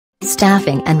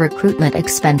Staffing and recruitment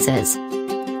expenses.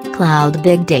 Cloud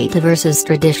big data versus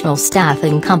traditional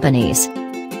staffing companies.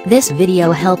 This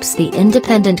video helps the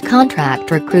independent contract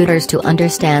recruiters to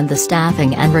understand the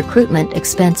staffing and recruitment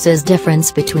expenses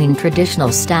difference between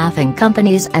traditional staffing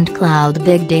companies and cloud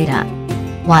big data.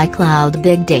 Why cloud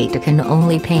big data can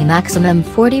only pay maximum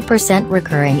 40%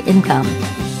 recurring income.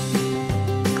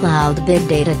 Cloud big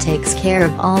data takes care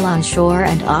of all onshore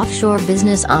and offshore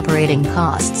business operating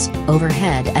costs,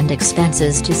 overhead and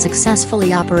expenses to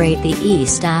successfully operate the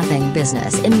e-staffing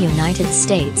business in the United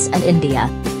States and India.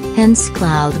 Hence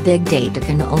cloud big data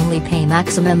can only pay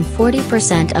maximum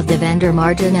 40% of the vendor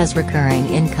margin as recurring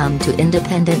income to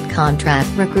independent contract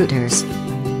recruiters.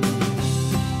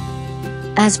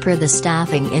 As per the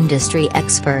staffing industry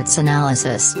experts'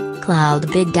 analysis,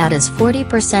 cloud big data's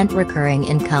 40% recurring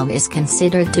income is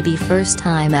considered to be first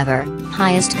time ever,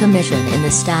 highest commission in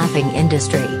the staffing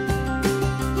industry.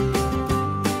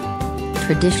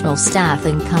 Traditional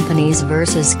staffing companies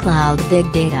versus cloud big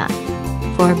data.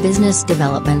 For business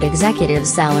development executive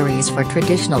salaries for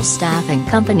traditional staffing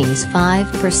companies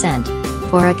 5%,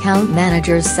 for account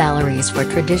managers salaries for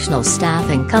traditional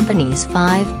staffing companies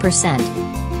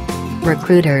 5%.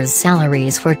 Recruiters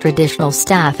salaries for traditional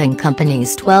staffing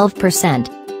companies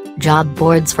 12%. Job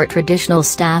boards for traditional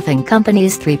staffing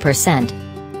companies 3%.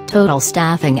 Total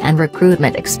staffing and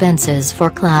recruitment expenses for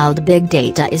cloud big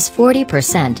data is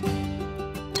 40%.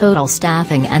 Total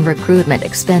staffing and recruitment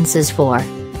expenses for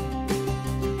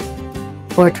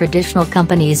traditional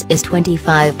companies is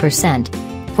 25%.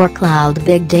 For cloud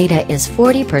big data is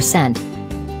 40%.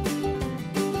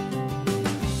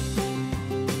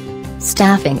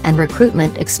 Staffing and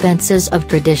recruitment expenses of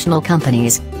traditional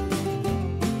companies.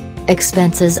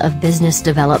 Expenses of business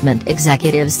development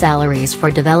executive salaries for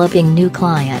developing new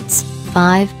clients,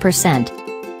 5%.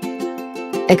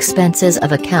 Expenses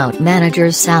of account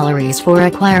managers salaries for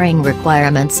acquiring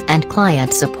requirements and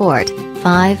client support,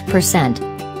 5%.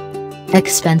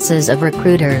 Expenses of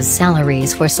recruiters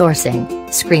salaries for sourcing,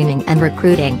 screening and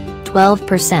recruiting,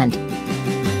 12%.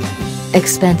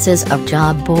 Expenses of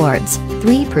job boards,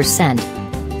 3%.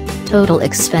 Total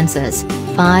expenses,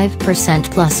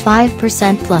 5% plus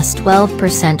 5% plus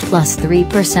 12% plus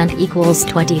 3% equals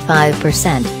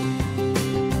 25%.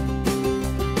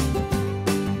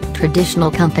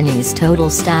 Traditional companies' total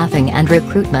staffing and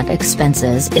recruitment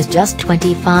expenses is just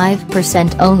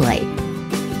 25% only,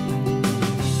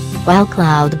 while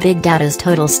cloud big data's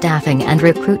total staffing and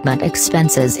recruitment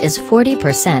expenses is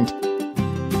 40%.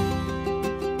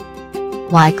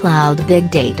 Why cloud big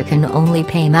data can only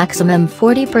pay maximum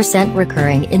 40%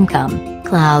 recurring income.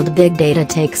 Cloud big data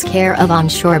takes care of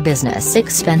onshore business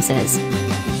expenses,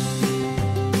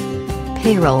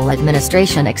 payroll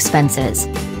administration expenses,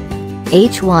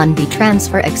 H-1B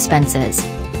transfer expenses,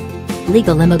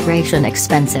 legal immigration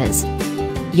expenses,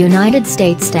 United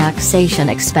States taxation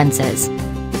expenses,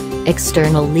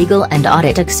 external legal and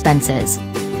audit expenses,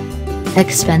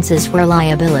 expenses for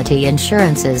liability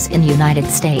insurances in United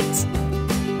States,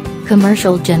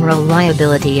 commercial general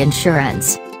liability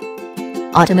insurance,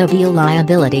 automobile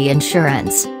liability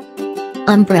insurance,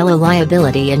 umbrella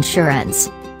liability insurance,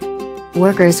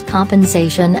 workers'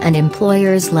 compensation and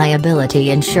employers' liability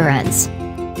insurance,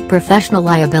 professional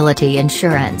liability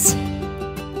insurance,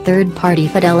 third-party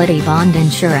fidelity bond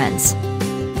insurance.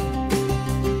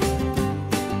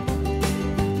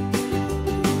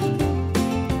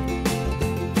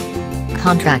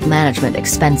 Contract management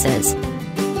expenses,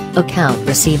 account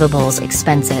receivables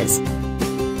expenses,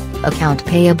 account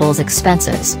payables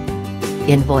expenses,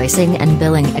 invoicing and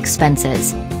billing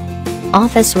expenses,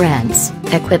 office rents,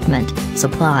 equipment,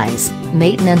 supplies,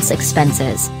 maintenance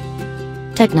expenses,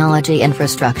 technology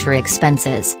infrastructure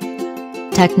expenses,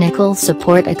 technical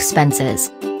support expenses,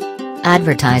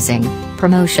 advertising,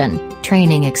 promotion,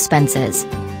 training expenses.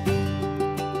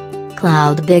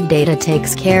 Cloud big data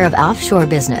takes care of offshore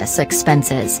business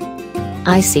expenses,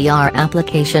 ICR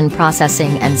application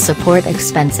processing and support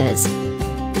expenses,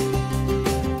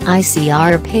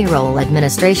 ICR payroll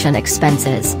administration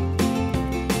expenses,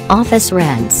 office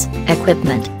rents,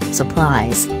 equipment,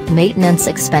 supplies, maintenance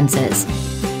expenses,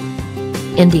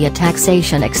 India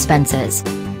taxation expenses.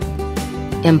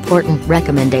 Important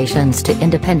recommendations to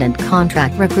independent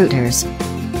contract recruiters.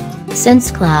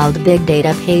 Since cloud big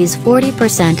data pays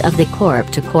 40% of the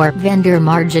corp-to-corp vendor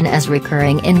margin as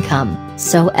recurring income,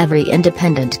 so every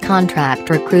independent contract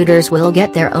recruiters will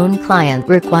get their own client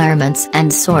requirements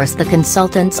and source the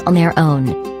consultants on their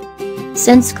own.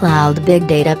 Since Cloud Big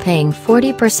Data paying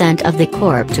 40% of the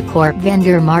corp-to-corp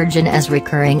vendor margin as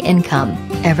recurring income,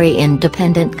 every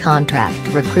independent contract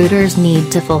recruiters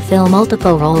need to fulfill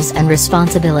multiple roles and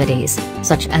responsibilities,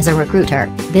 such as a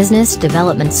recruiter, business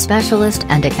development specialist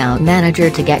and account manager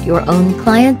to get your own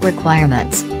client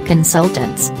requirements,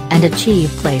 consultants, and achieve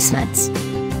placements.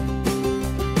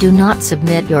 Do not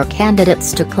submit your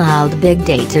candidates to Cloud Big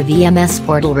Data VMS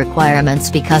portal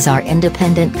requirements because our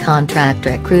independent contract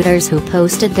recruiters who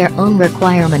posted their own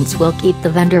requirements will keep the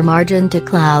vendor margin to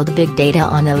Cloud Big Data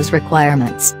on those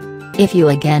requirements. If you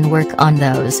again work on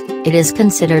those, it is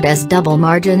considered as double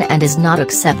margin and is not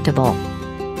acceptable.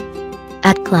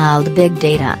 At Cloud Big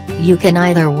Data, you can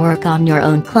either work on your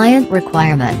own client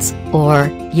requirements, or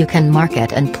you can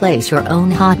market and place your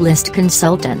own hot list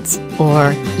consultants,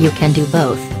 or you can do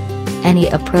both. Any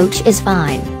approach is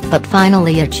fine, but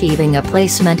finally achieving a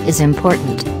placement is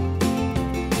important.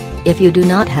 If you do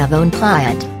not have own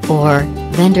client, or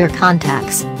vendor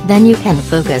contacts, then you can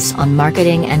focus on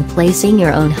marketing and placing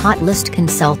your own hot list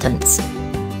consultants.